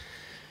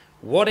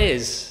What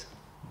is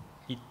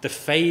the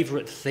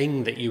favourite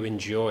thing that you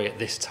enjoy at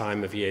this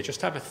time of year?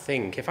 Just have a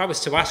think. If I was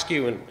to ask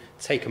you and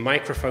take a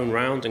microphone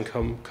round and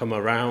come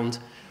around,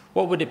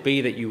 what would it be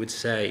that you would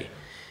say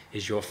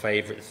is your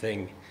favourite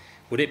thing?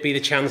 Would it be the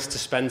chance to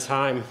spend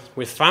time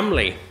with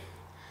family?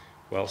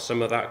 Well,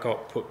 some of that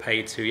got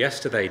paid to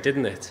yesterday,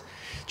 didn't it?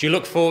 Do you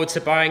look forward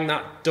to buying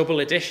that double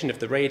edition of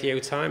the Radio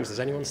Times?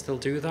 Does anyone still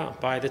do that?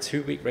 Buy the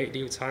 2-week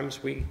Radio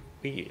Times? We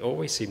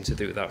always seem to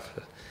do that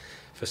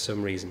for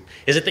some reason.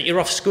 Is it that you're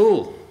off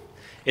school?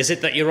 Is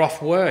it that you're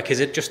off work? Is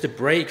it just a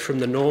break from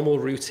the normal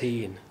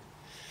routine?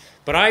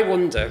 But I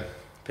wonder,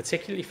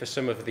 particularly for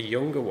some of the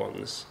younger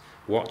ones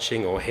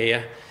watching or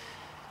here,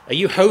 are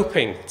you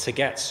hoping to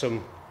get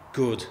some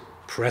good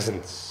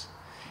presents?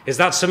 Is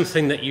that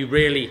something that you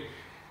really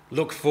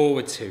look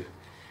forward to?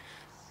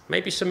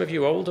 Maybe some of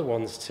you older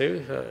ones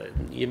too.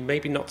 You're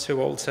maybe not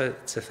too old to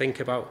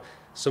think about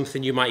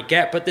something you might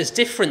get, but there's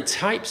different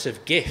types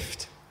of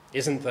gift,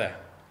 isn't there,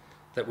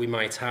 that we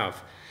might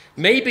have.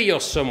 Maybe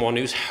you're someone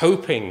who's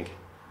hoping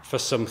for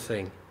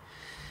something.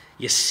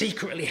 You're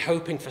secretly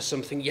hoping for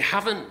something. You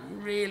haven't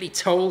really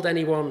told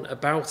anyone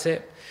about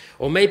it.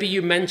 Or maybe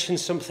you mentioned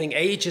something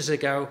ages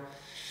ago.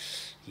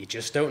 You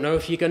just don't know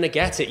if you're going to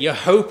get it. You're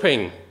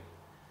hoping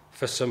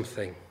for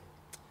something.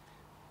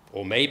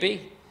 Or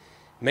maybe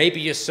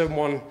you're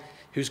someone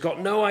who's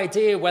got no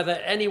idea whether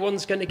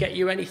anyone's going to get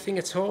you anything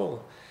at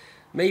all.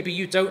 Maybe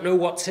you don't know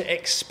what to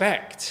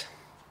expect.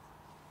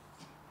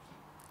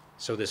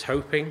 So there's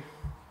hoping,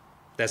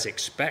 there's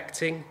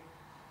expecting,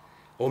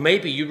 or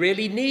maybe you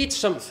really need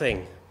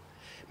something.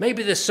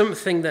 Maybe there's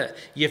something that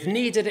you've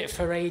needed it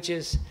for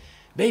ages.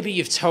 Maybe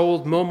you've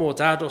told mum or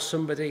dad or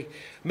somebody.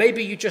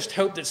 Maybe you just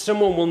hope that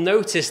someone will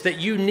notice that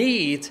you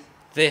need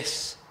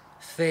this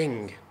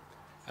thing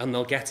and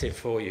they'll get it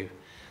for you.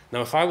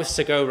 Now, if I was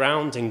to go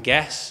round and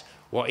guess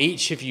what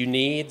each of you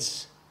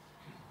needs,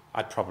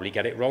 I'd probably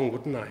get it wrong,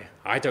 wouldn't I?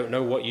 I don't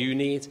know what you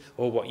need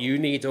or what you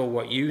need or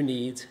what you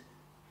need.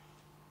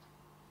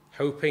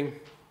 Hoping,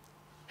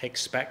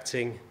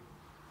 expecting,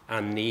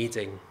 and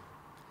needing.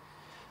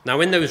 Now,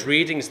 in those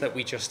readings that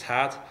we just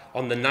had,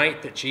 on the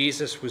night that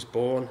Jesus was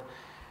born,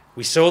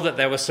 we saw that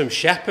there were some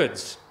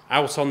shepherds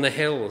out on the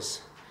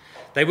hills.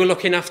 They were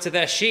looking after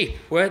their sheep,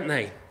 weren't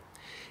they?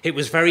 It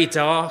was very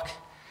dark.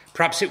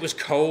 Perhaps it was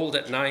cold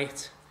at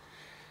night.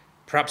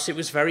 Perhaps it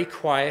was very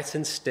quiet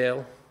and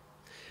still.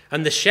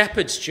 And the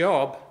shepherd's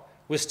job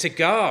was to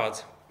guard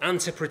and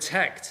to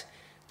protect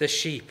the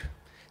sheep,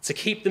 to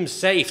keep them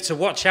safe, to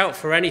watch out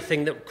for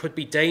anything that could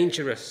be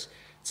dangerous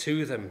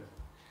to them.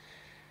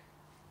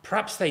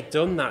 Perhaps they'd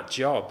done that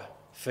job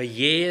for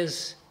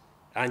years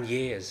and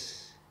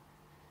years.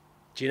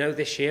 Do you know,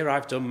 this year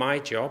I've done my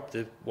job,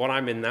 the one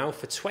I'm in now,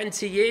 for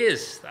 20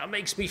 years. That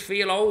makes me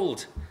feel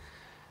old.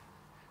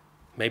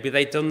 Maybe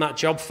they'd done that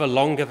job for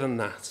longer than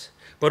that.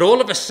 But all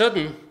of a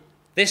sudden,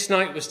 this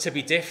night was to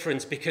be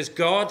different because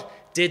God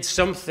did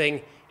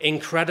something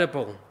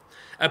incredible.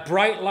 A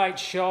bright light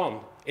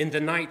shone in the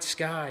night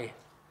sky.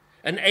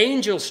 An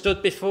angel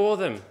stood before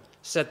them,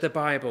 said the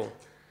Bible.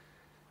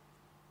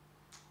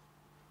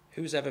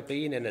 Who's ever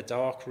been in a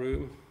dark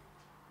room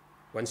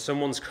when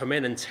someone's come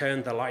in and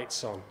turned the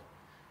lights on?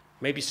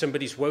 Maybe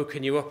somebody's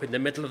woken you up in the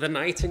middle of the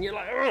night and you're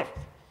like, oh,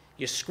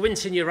 you're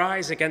squinting your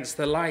eyes against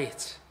the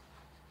light.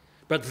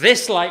 But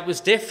this light was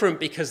different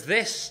because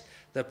this,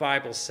 the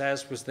Bible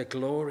says, was the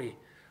glory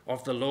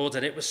of the Lord.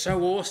 And it was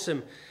so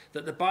awesome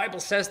that the Bible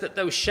says that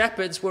those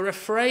shepherds were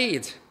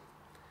afraid.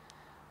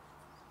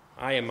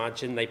 I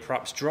imagine they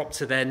perhaps dropped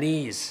to their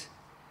knees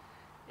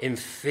in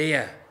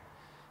fear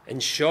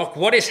and shock.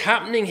 What is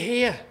happening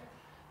here?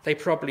 They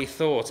probably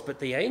thought, but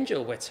the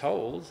angel, we're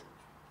told,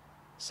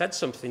 said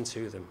something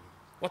to them.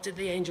 What did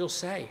the angel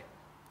say?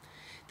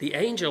 The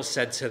angel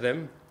said to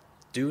them,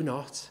 do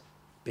not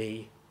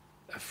be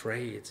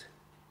afraid.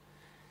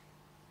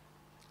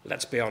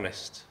 Let's be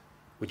honest.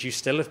 Would you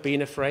still have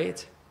been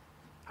afraid?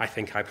 I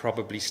think I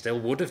probably still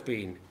would have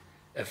been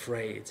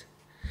afraid.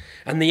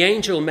 And the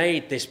angel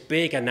made this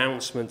big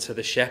announcement to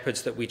the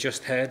shepherds that we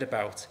just heard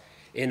about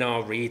in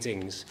our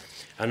readings.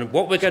 And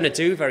what we're going to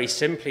do very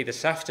simply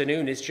this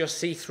afternoon is just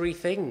see three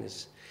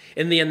things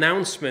in the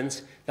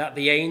announcement that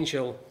the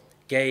angel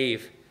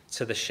gave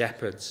to the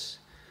shepherds.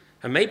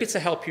 And maybe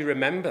to help you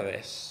remember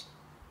this,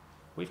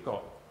 we've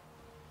got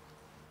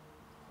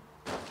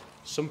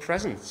some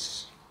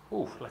presents.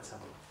 Oh, let's have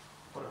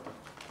a look.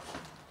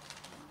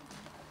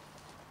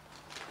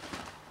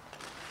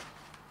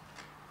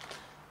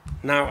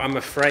 Now, I'm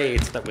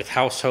afraid that with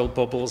household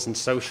bubbles and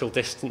social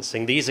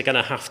distancing, these are going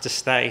to have to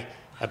stay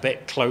a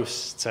bit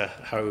close to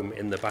home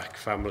in the back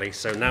family.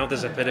 So now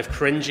there's a bit of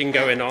cringing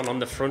going on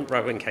the front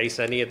row in case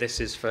any of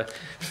this is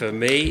for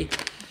me.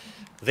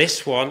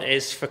 This one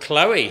is for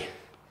Chloe.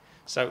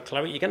 So,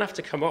 Chloe, you're going to have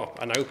to come up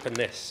and open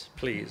this,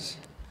 please.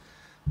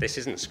 This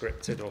isn't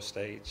scripted or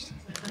staged,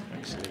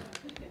 actually.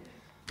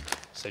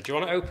 So do you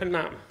want to open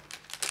that?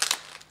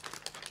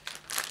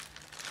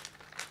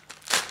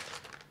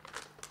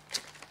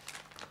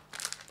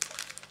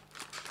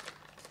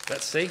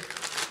 Let's see.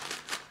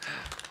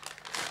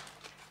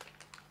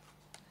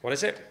 What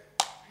is it?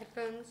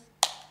 Headphones.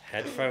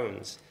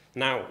 Headphones.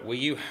 Now, were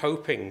you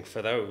hoping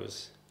for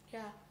those?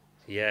 Yeah.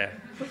 Yeah,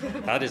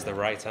 that is the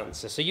right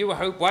answer. So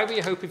why were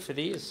you hoping for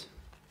these?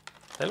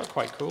 They look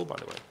quite cool, by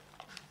the way.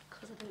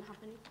 Because I didn't have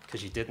any.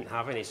 Because you didn't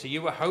have any. So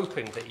you were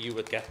hoping that you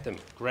would get them.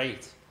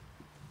 Great.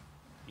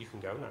 You can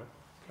go now.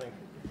 Thank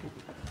you.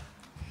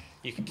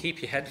 You can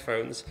keep your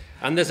headphones.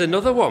 And there's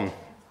another one.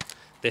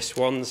 This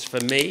one's for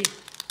me.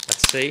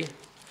 Let's see.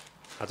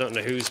 I don't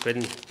know who's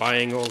been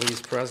buying all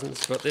these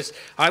presents, but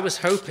I was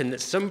hoping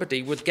that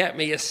somebody would get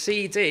me a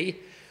CD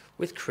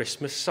with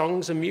Christmas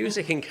songs and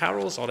music and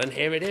carols on, and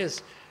here it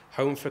is,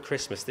 Home for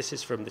Christmas. This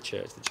is from the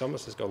church that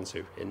Thomas has gone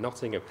to in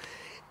Nottingham.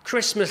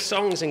 Christmas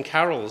songs and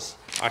carols.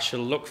 I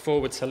shall look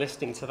forward to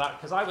listening to that,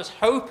 because I was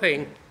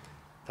hoping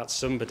that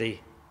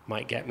somebody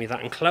might get me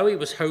that, and Chloe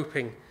was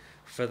hoping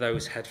for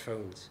those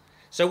headphones.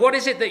 So what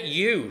is it that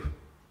you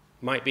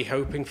might be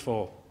hoping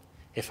for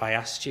if I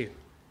asked you?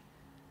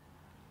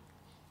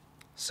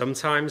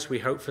 Sometimes we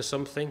hope for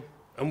something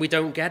and we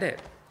don't get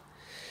it.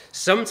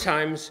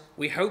 Sometimes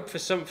we hope for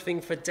something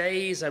for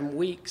days and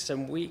weeks,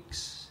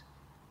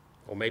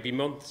 or maybe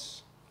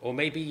months, or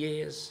maybe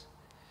years.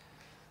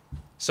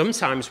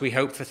 Sometimes we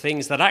hope for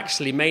things that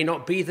actually may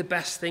not be the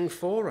best thing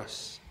for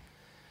us.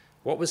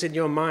 What was in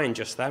your mind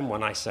just then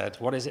when I said,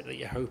 what is it that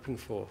you're hoping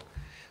for?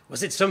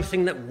 Was it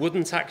something that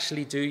wouldn't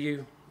actually do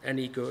you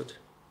any good?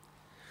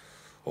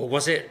 Or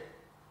was it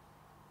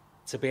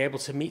to be able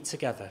to meet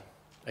together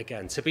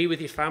again, to be with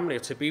your family, or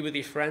to be with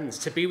your friends,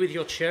 to be with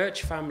your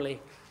church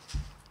family,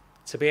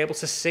 to be able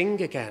to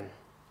sing again,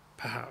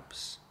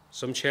 perhaps?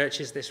 Some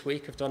churches this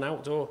week have done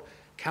outdoor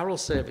carol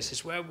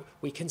services where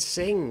we can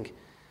sing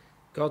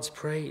God's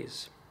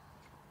praise.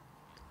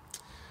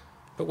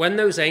 But when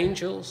those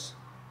angels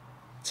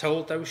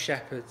told those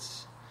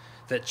shepherds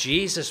that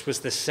Jesus was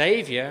the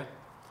Saviour,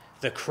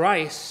 the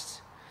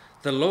Christ,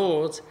 the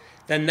Lord,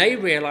 then they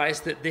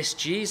realized that this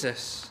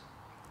Jesus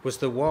was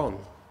the one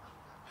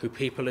who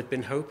people had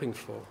been hoping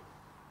for.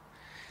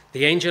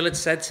 The angel had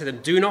said to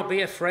them, "Do not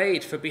be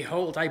afraid, for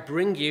behold, I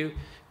bring you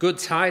good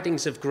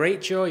tidings of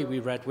great joy," we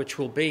read, "which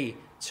will be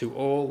to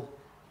all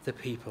the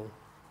people.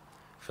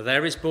 For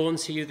there is born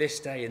to you this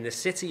day in the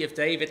city of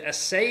David a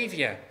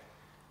Saviour,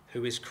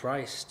 who is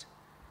Christ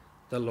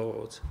the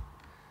Lord."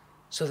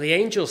 So the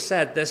angel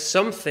said, there's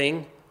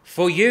something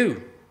for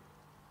you.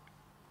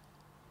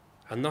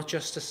 And not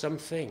just a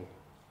something,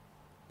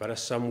 but a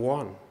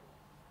someone.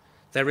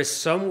 There is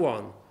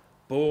someone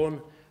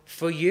born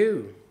for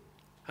you.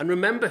 And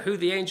remember who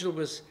the angel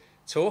was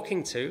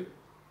talking to.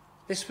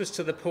 This was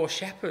to the poor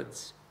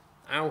shepherds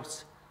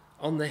out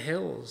on the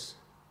hills.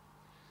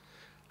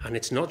 And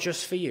it's not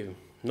just for you,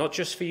 not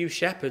just for you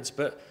shepherds,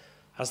 but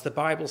as the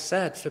Bible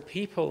said, for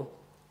people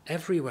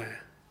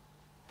everywhere.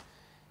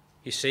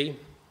 You see,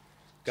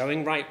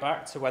 going right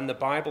back to when the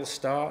Bible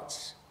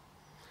starts,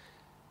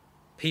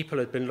 people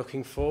had been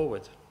looking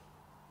forward.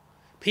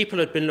 People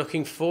had been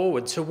looking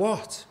forward to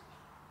what?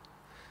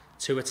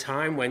 To a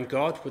time when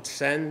God would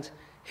send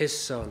his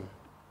Son,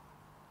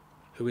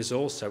 who is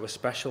also a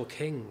special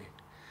king.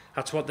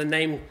 That's what the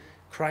name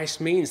Christ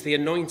means, the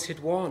Anointed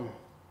One.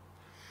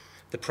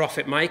 The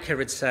prophet Micah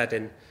had said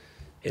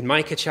in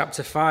Micah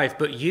chapter 5,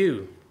 "But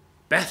you,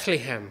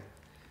 Bethlehem,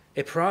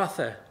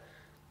 Ephrathah,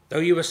 though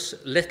you are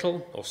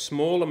little or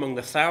small among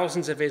the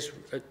thousands of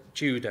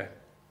Judah,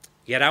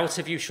 yet out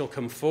of you shall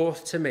come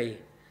forth to me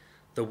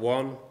the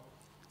one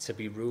to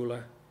be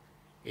ruler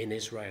in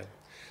Israel."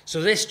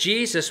 So this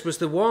Jesus was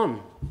the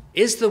one,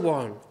 is the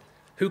one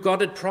who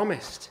God had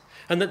promised,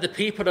 and that the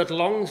people had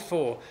longed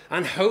for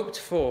and hoped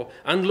for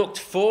and looked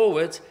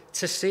forward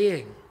to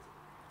seeing.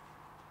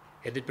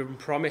 It had been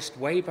promised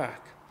way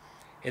back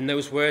in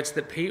those words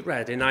that Pete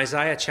read in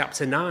Isaiah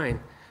chapter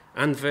 9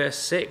 and verse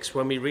 6,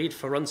 when we read,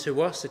 "For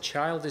unto us a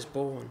child is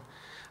born,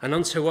 and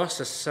unto us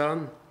a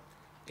son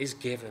is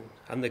given,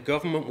 and the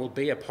government will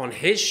be upon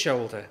his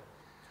shoulder,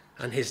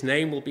 and his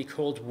name will be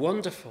called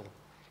Wonderful,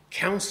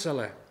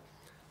 Counselor,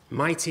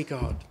 Mighty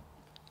God,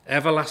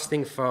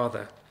 Everlasting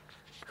Father,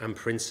 and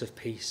Prince of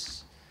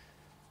Peace."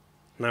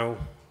 Now,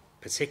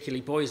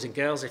 particularly boys and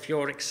girls, if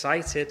you're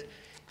excited,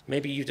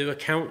 maybe you do a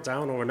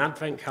countdown or an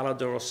advent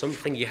calendar or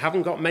something. You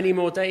haven't got many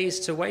more days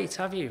to wait,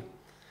 have you?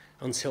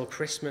 Until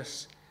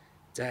Christmas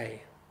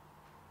Day.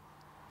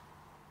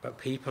 But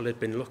people had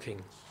been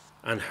looking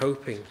and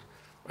hoping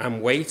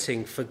and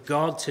waiting for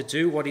God to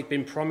do what he'd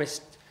been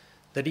promised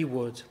that he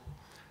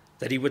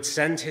would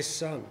send his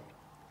Son,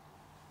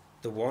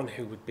 the one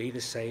who would be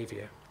the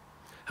Saviour.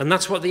 And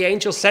that's what the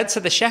angel said to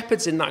the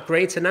shepherds in that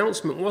great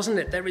announcement, wasn't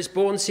it? There is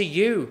born to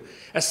you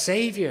a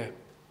Saviour,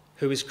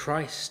 who is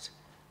Christ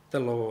the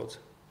Lord.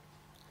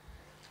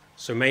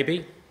 So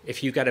maybe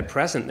if you get a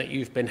present that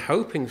you've been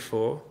hoping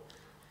for,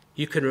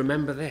 you can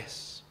remember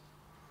this.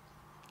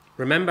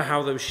 Remember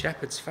how those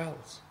shepherds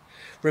felt.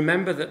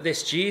 Remember that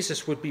this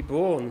Jesus would be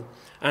born,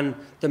 and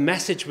the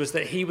message was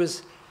that he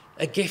was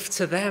a gift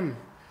to them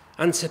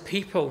and to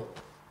people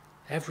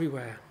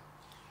everywhere.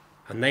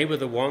 And they were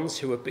the ones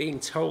who were being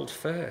told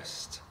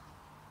first.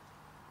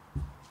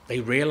 They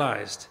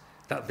realized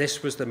that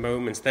this was the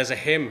moment. There's a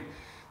hymn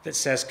that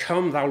says,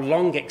 "Come, thou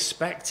long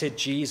expected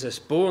Jesus,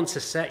 born to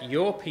set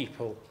your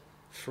people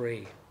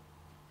free."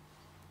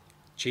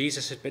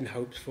 Jesus had been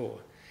hoped for.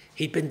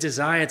 He'd been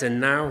desired,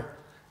 and now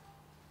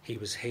he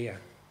was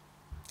here.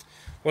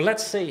 Well,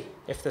 let's see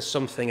if there's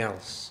something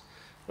else.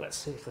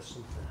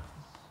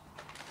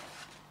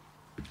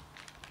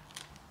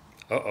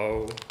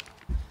 Uh-oh.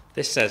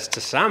 This says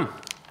to Sam.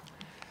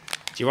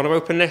 Do you want to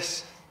open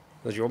this?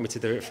 Or do you want me to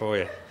do it for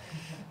you?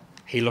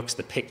 He looks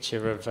the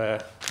picture of...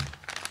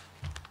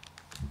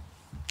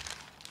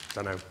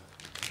 don't know.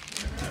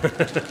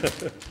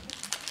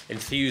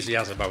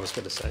 Enthusiasm, I was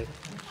going to say.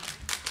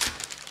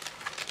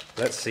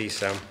 Let's see,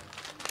 Sam.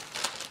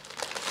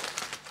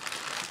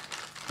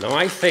 Now,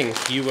 I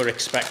think you were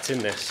expecting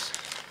this.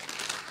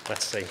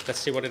 Let's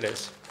see what it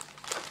is.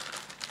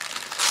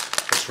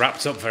 It's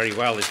wrapped up very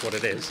well, is what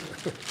it is.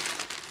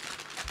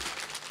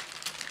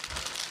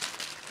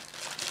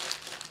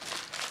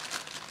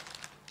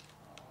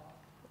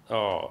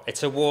 Oh,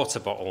 it's a water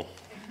bottle.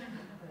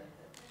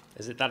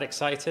 Is it that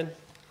exciting?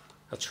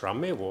 A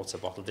Tranmere water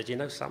bottle. Did you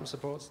know Sam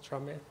supports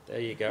Tranmere? There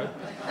you go.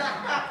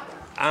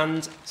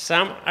 And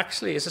Sam,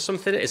 actually, is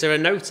there a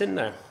note in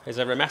there? Is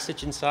there a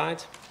message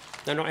inside?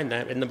 No, not in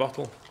there, in the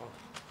bottle.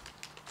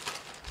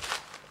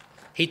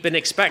 He'd been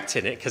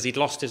expecting it because he'd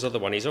lost his other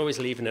one. He's always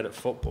leaving it at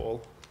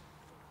football.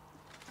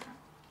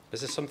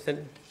 Is there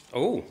something?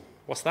 Oh,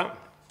 what's that?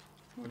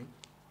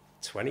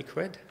 20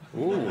 quid?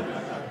 Ooh.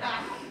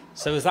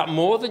 So is that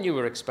more than you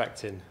were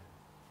expecting?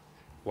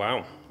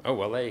 Wow. Oh,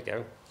 well, there you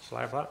go. Shall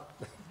I have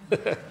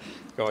that?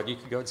 Go on, you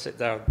can go and sit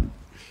down.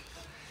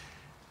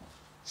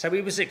 So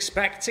he was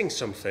expecting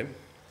something,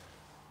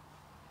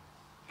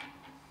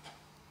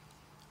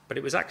 but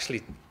it was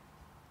actually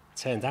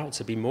turned out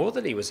to be more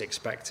than he was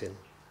expecting.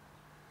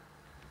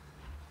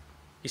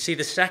 You see,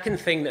 the second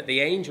thing that the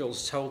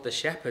angels told the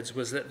shepherds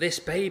was that this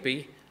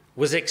baby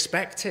was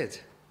expected,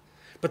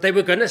 but they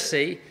were going to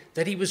see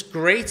that he was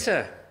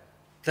greater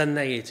than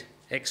they'd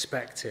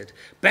expected,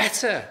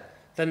 better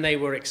than they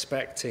were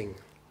expecting.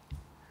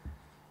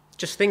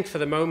 Just think for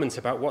the moment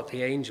about what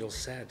the angels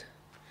said.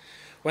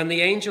 When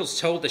the angels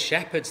told the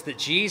shepherds that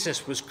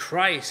Jesus was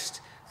Christ,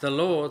 the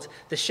Lord,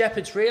 the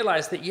shepherds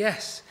realized that,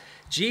 yes,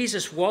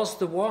 Jesus was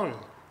the one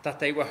that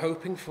they were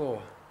hoping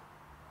for.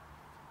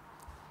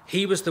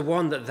 He was the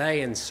one that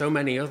they and so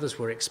many others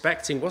were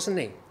expecting, wasn't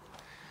he?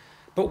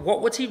 But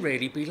what would he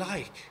really be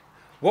like?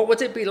 What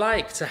would it be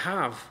like to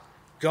have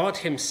God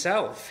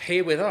himself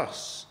here with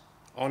us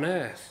on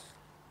earth?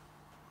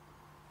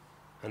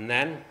 And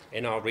then,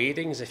 in our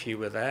readings, if you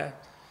were there,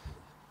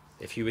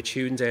 if you were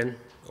tuned in,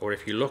 or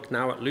if you look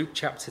now at Luke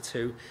chapter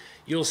 2,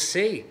 you'll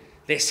see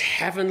this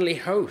heavenly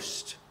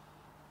host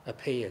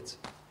appeared.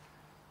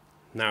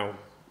 Now,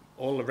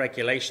 all the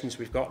regulations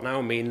we've got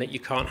now mean that you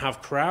can't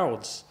have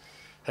crowds.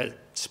 At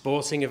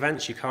sporting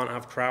events, you can't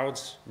have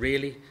crowds,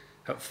 really,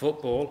 at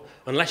football,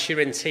 unless you're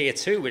in Tier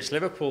 2, which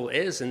Liverpool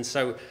is. And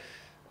so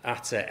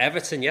at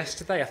Everton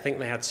yesterday, I think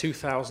they had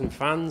 2,000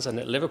 fans, and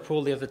at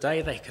Liverpool the other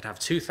day, they could have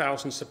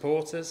 2,000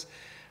 supporters.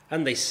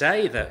 And they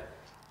say that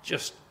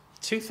just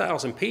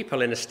 2,000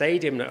 people in a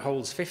stadium that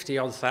holds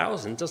 50-odd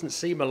thousand doesn't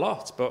seem a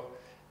lot, but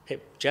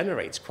it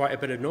generates quite a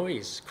bit of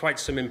noise, quite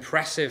some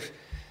impressive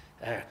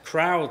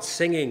crowd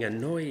singing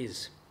and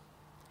noise.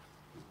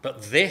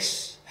 But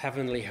this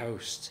heavenly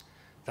host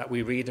that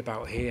we read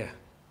about here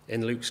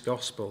in Luke's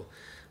Gospel,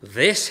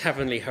 this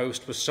heavenly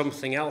host was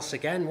something else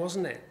again,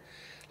 wasn't it?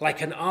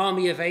 Like an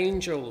army of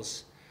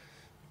angels,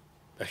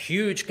 a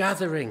huge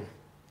gathering,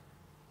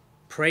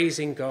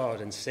 praising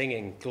God and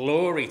singing,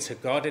 "Glory to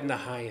God in the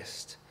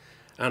highest,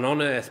 and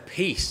on earth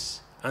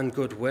peace and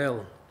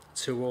goodwill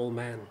to all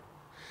men."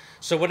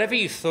 So whatever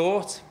you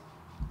thought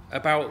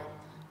about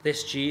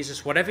this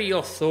Jesus, whatever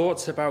your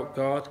thoughts about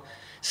God,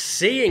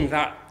 seeing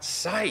that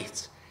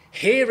sight,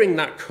 hearing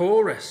that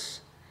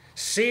chorus,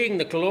 seeing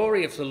the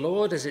glory of the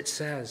Lord, as it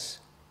says,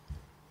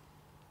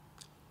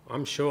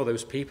 I'm sure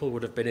those people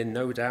would have been in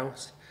no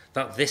doubt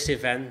that this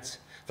event,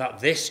 that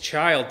this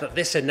child, that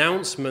this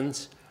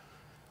announcement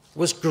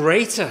was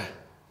greater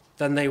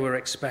than they were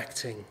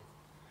expecting.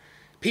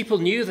 People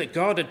knew that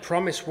God had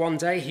promised one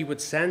day he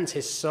would send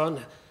his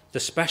son, the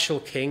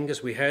special king,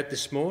 as we heard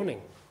this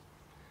morning,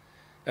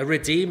 a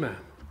redeemer.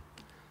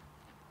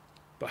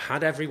 But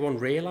had everyone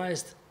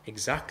realized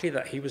exactly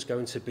that he was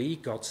going to be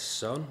God's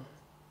son?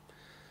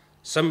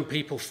 Some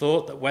people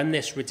thought that when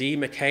this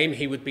redeemer came,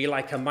 he would be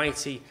like a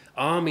mighty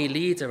army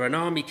leader, an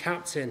army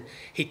captain.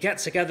 He'd get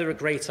together a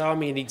great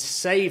army and he'd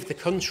save the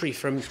country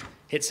from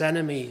its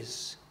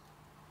enemies.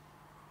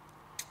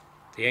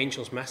 The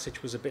angel's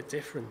message was a bit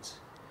different.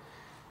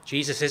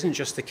 Jesus isn't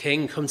just the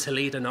king come to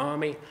lead an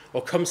army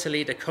or come to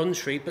lead a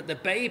country, but the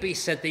baby,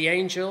 said the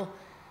angel,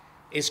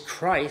 is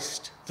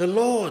Christ the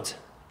Lord.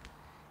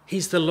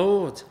 He's the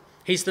Lord.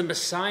 He's the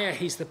Messiah.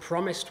 He's the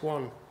promised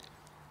one.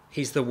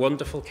 He's the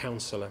wonderful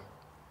counselor.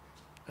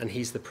 And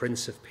he's the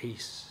Prince of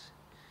Peace.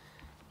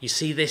 You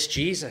see, this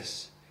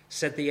Jesus,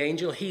 said the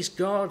angel, he's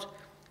God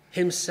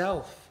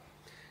himself.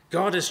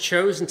 God has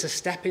chosen to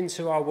step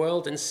into our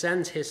world and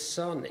send his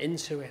Son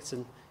into it.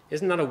 And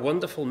isn't that a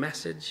wonderful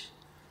message?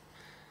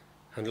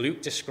 And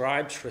Luke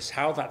describes for us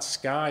how that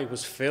sky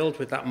was filled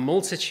with that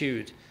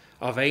multitude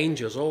of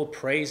angels all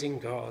praising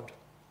God.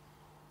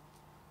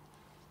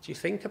 Do you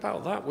think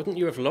about that? Wouldn't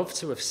you have loved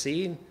to have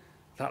seen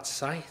that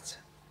sight?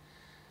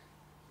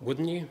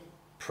 Wouldn't you?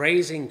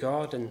 Praising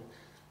God and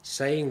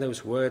saying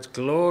those words,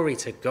 "Glory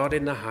to God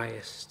in the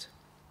highest."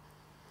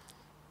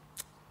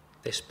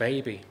 This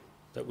baby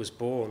that was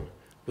born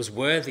was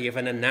worthy of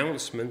an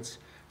announcement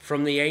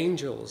from the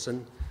angels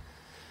and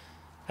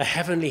a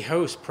heavenly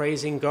host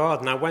praising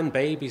God. Now, when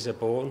babies are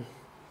born,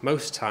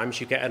 most times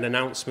you get an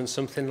announcement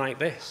something like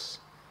this.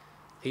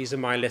 These are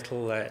my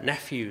little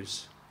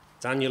nephews,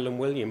 Daniel and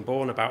William,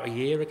 born about a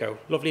year ago.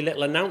 Lovely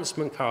little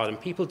announcement card,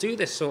 and people do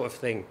this sort of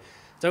thing,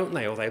 don't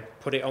they? Or they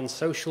put it on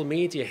social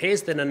media.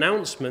 Here's the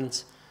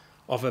announcement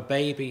of a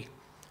baby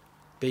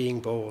being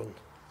born.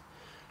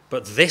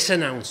 But this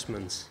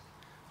announcement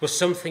was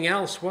something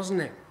else,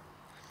 wasn't it?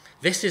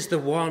 This is the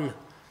one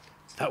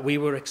that we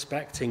were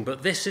expecting,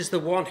 but this is the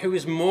one who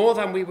is more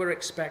than we were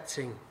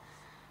expecting,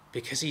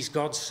 because he's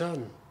God's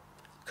Son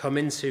come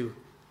into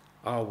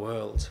our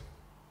world.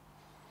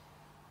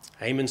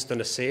 Eamon's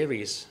done a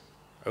series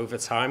over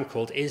time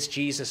called Is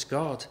Jesus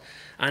God?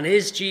 And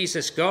is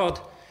Jesus God?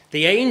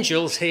 The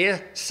angels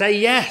here say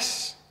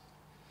yes,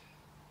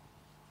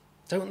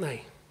 don't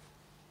they?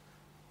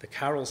 The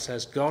carol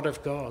says, God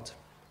of God,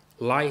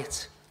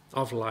 light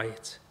of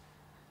light,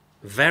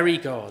 very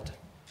God,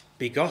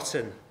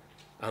 begotten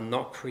and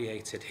not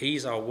created.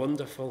 He's our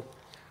wonderful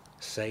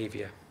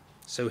Saviour.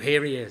 So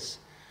here he is,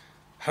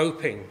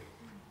 hoping,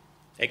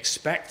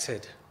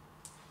 expected.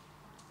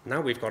 Now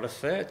we've got a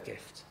third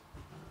gift.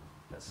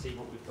 Let's see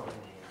what we've got in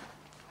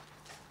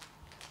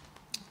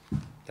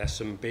here. There's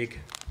some big,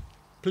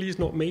 please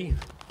not me,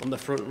 on the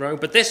front row.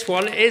 But this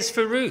one is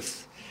for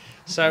Ruth.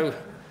 So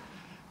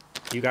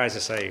you guys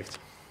are saved.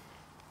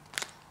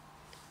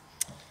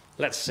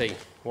 Let's see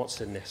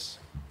what's in this.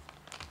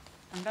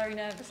 I'm very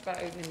nervous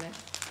about opening this.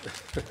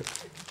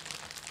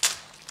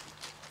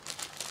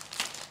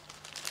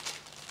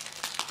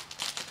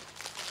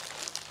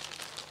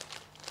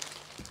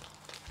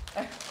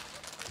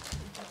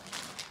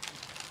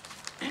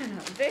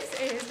 This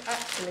is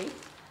actually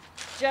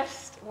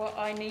just what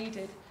I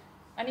needed.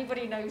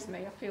 Anybody knows me,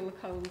 I feel the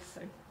cold,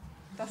 so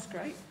that's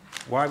great.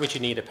 Why would you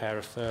need a pair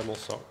of thermal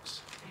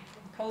socks?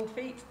 Cold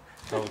feet.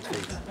 Cold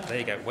feet. There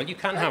you go. Well, you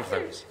can have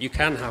those. You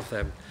can have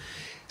them.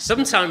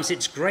 Sometimes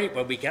it's great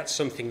when we get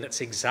something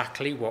that's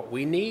exactly what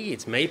we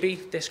need. Maybe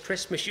this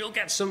Christmas you'll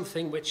get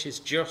something which is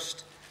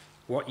just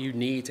what you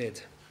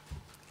needed.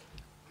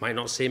 Might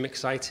not seem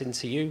exciting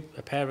to you,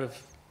 a pair of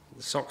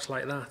socks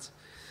like that.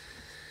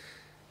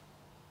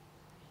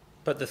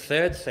 But the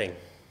third thing,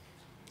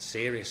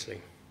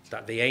 seriously,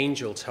 that the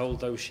angel told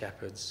those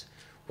shepherds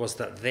was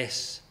that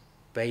this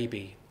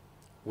baby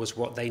was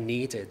what they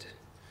needed,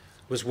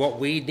 was what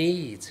we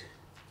need.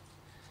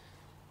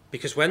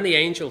 Because when the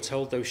angel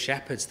told those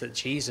shepherds that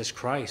Jesus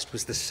Christ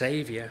was the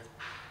Saviour,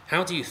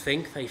 how do you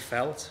think they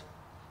felt?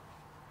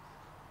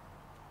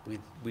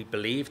 We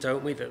believe,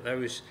 don't we, that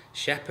those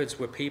shepherds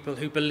were people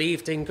who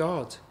believed in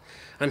God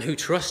and who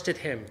trusted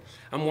him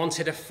and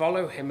wanted to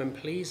follow him and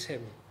please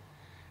him.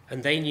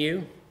 And they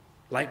knew,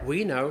 like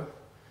we know,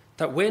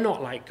 that we're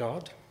not like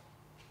God.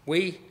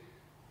 We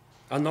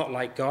are not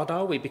like God,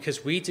 are we?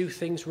 Because we do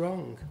things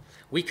wrong.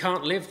 We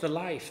can't live the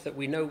life that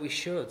we know we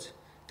should,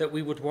 that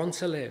we would want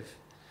to live.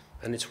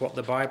 And it's what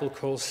the Bible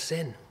calls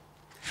sin.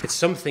 It's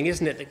something,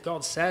 isn't it, that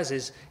God says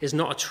is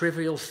not a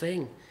trivial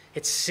thing.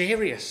 It's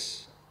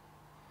serious.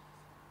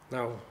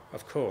 Now,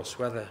 of course,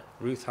 whether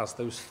Ruth has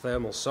those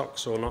thermal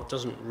socks or not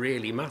doesn't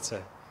really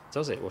matter,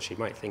 does it? Well, she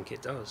might think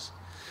it does.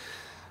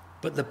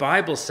 But the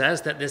Bible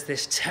says that there's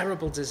this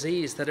terrible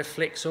disease that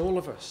afflicts all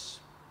of us.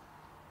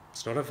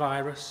 It's not a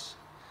virus,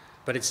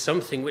 but it's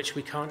something which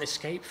we can't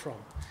escape from.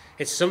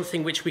 It's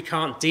something which we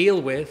can't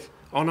deal with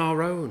on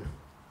our own.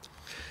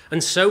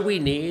 And so we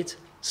need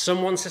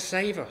someone to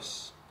save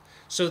us,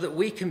 so that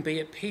we can be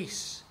at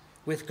peace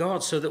with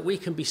God, so that we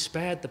can be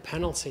spared the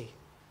penalty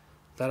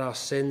that our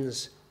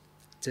sins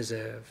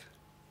deserve.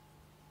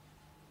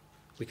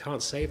 We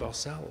can't save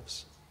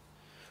ourselves.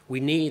 We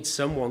need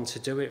someone to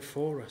do it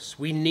for us.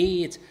 We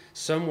need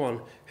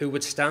someone who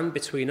would stand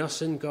between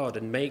us and God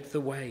and make the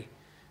way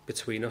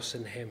between us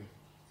and him.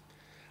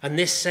 And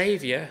this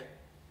Saviour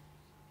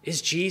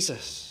is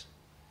Jesus,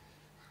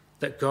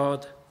 that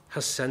God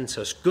has sent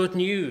us. Good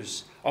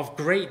news of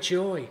great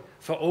joy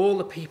for all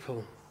the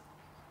people.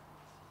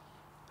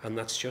 And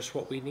that's just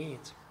what we need.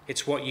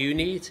 It's what you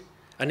need,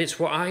 and it's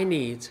what I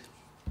need.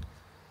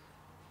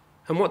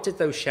 And what did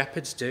those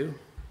shepherds do?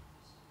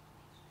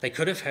 They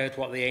could have heard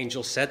what the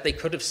angel said. They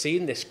could have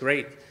seen this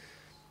great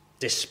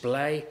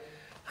display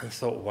and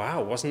thought,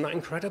 wow, wasn't that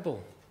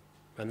incredible?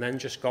 And then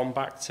just gone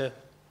back to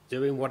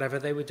doing whatever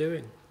they were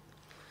doing.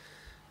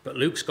 But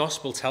Luke's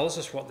gospel tells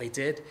us what they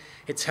did.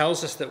 It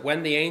tells us that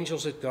when the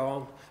angels had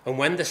gone and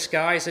when the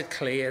skies had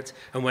cleared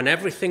and when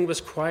everything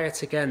was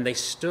quiet again, they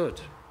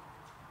stood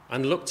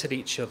and looked at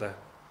each other.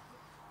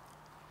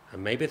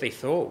 And maybe they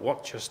thought,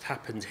 what just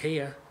happened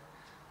here?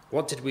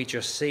 What did we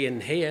just see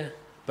and hear?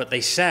 But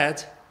they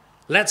said,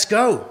 let's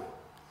go.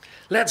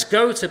 Let's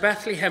go to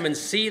Bethlehem and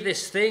see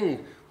this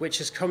thing which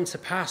has come to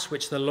pass,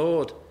 which the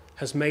Lord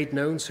has made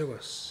known to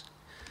us.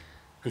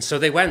 And so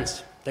they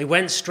went. They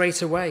went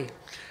straight away.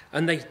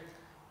 And they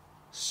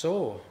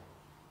saw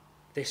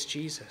this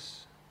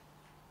Jesus.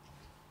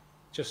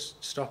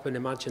 Just stop and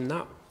imagine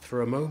that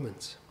for a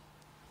moment.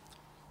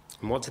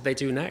 And what did they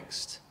do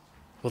next?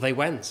 Well, they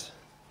went.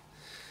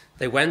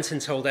 They went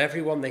and told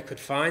everyone they could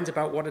find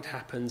about what had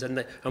happened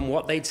and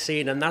what they'd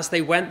seen. And as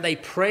they went, they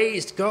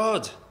praised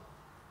God,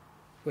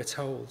 we're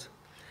told.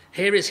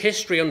 Here is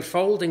history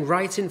unfolding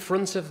right in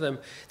front of them.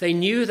 They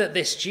knew that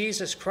this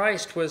Jesus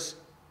Christ was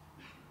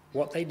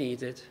what they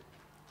needed,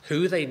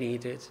 who they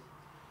needed,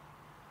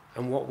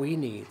 and what we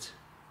need.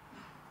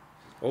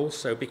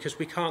 Also, because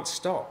we can't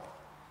stop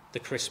the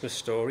Christmas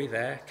story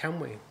there, can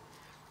we?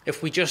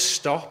 If we just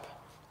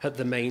stop at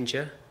the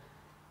manger,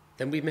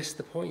 then we miss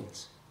the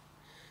point.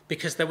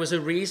 Because there was a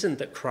reason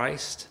that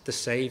Christ, the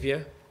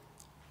Saviour,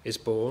 is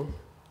born.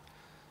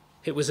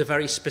 It was a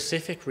very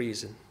specific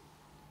reason.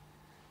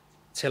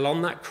 Till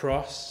on that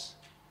cross,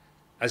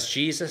 as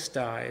Jesus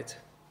died,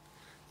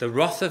 the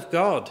wrath of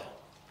God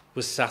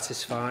was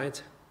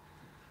satisfied.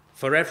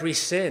 For every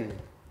sin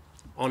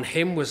on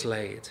him was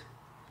laid.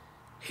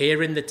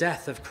 Here in the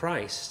death of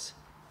Christ,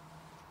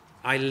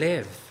 I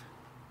live.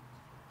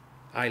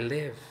 I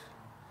live.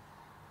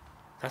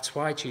 That's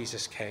why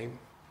Jesus came.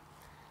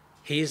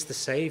 He is the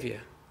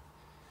Saviour.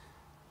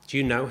 Do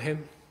you know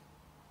him?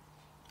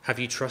 Have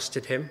you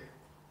trusted him?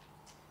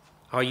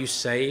 Are you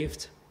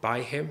saved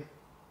by him?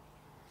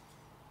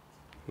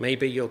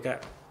 Maybe you'll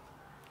get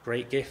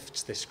great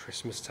gifts this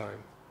Christmas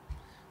time.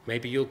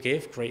 Maybe you'll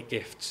give great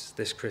gifts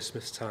this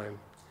Christmas time.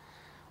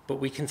 But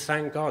we can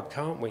thank God,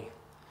 can't we?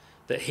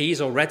 That he's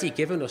already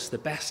given us the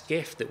best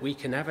gift that we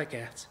can ever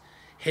get.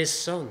 His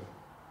Son,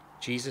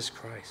 Jesus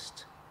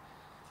Christ.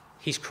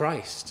 He's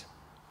Christ,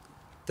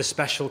 the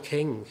special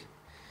King.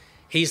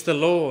 He's the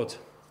Lord,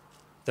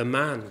 the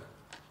man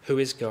who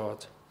is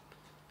God.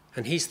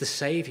 And he's the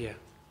Saviour,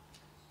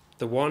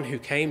 the one who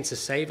came to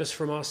save us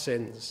from our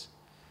sins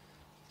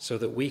so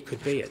that we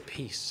could be at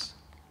peace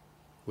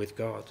with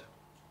God.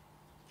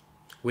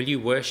 Will you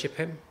worship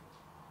him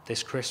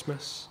this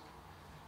Christmas?